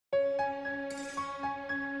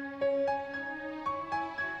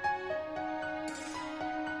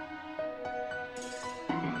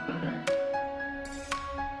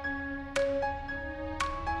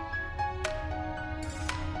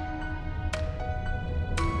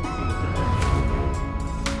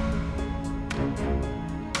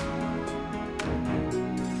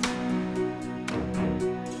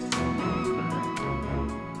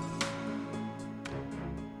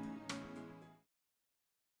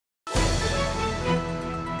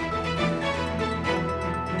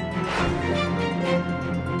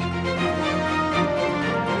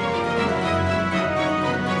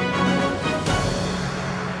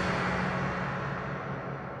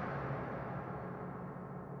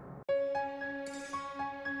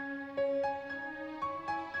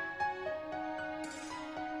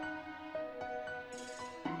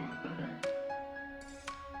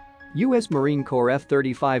U.S. Marine Corps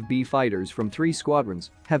F-35B fighters from 3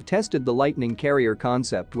 squadrons have tested the Lightning Carrier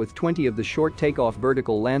Concept with 20 of the short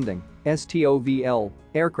takeoff-vertical landing (STOVL)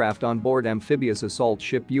 aircraft on board amphibious assault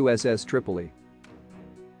ship USS Tripoli.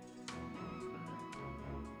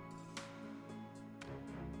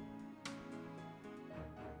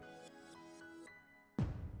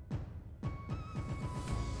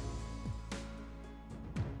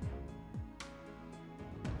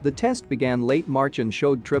 The test began late March and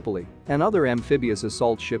showed Tripoli and other amphibious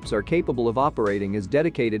assault ships are capable of operating as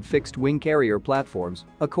dedicated fixed-wing carrier platforms,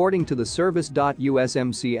 according to the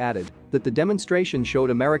service.USMC added that the demonstration showed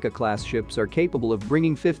America-class ships are capable of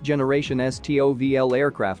bringing 5th-generation STOVL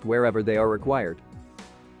aircraft wherever they are required.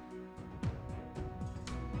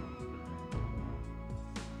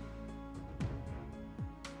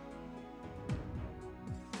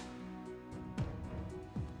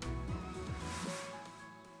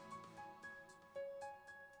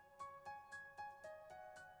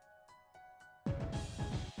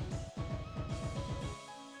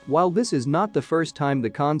 While this is not the first time the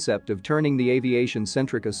concept of turning the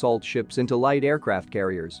aviation-centric assault ships into light aircraft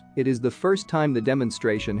carriers, it is the first time the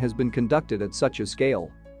demonstration has been conducted at such a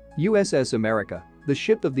scale. USS America, the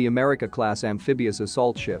ship of the America-class amphibious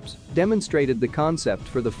assault ships, demonstrated the concept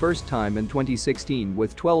for the first time in 2016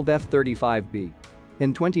 with 12 F-35B.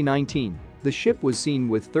 In 2019, the ship was seen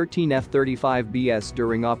with 13 F-35Bs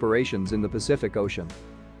during operations in the Pacific Ocean.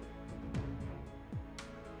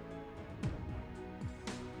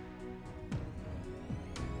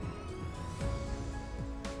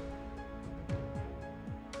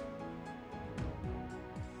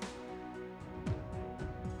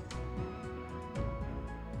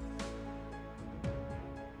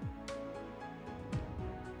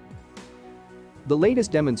 The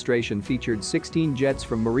latest demonstration featured 16 jets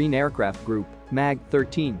from Marine Aircraft Group,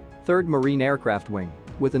 MAG-13, 3rd Marine Aircraft Wing,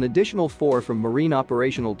 with an additional 4 from Marine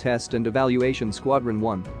Operational Test and Evaluation Squadron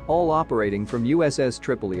 1, all operating from USS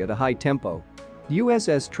Tripoli at a high tempo.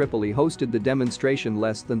 USS Tripoli hosted the demonstration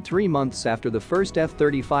less than 3 months after the first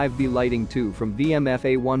F-35B Lightning II from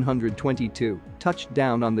VMFA 122 touched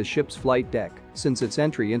down on the ship's flight deck since its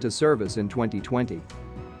entry into service in 2020.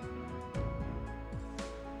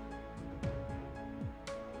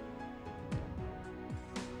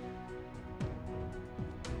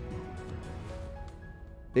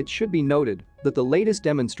 It should be noted that the latest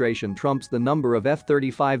demonstration trumps the number of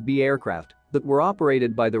F-35B aircraft that were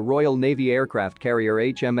operated by the Royal Navy aircraft carrier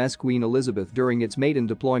HMS Queen Elizabeth during its maiden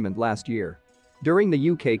deployment last year. During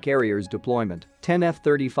the UK carrier's deployment, 10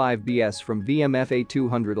 F-35Bs from VMFA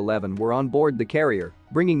 211 were on board the carrier,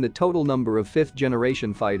 bringing the total number of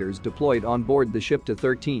 5th-generation fighters deployed on board the ship to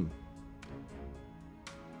 13.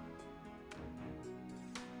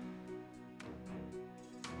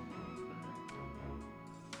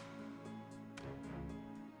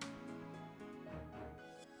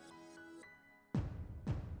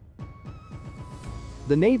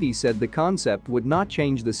 The Navy said the concept would not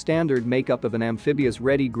change the standard makeup of an Amphibious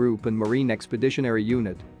Ready Group and Marine Expeditionary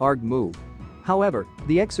Unit (ARGMU). However,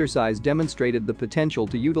 the exercise demonstrated the potential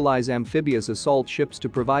to utilize amphibious assault ships to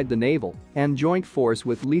provide the naval and joint force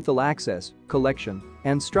with lethal access, collection,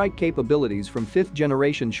 and strike capabilities from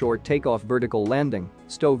 5th-generation short takeoff-vertical landing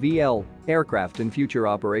 (STOVL) aircraft in future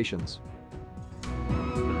operations.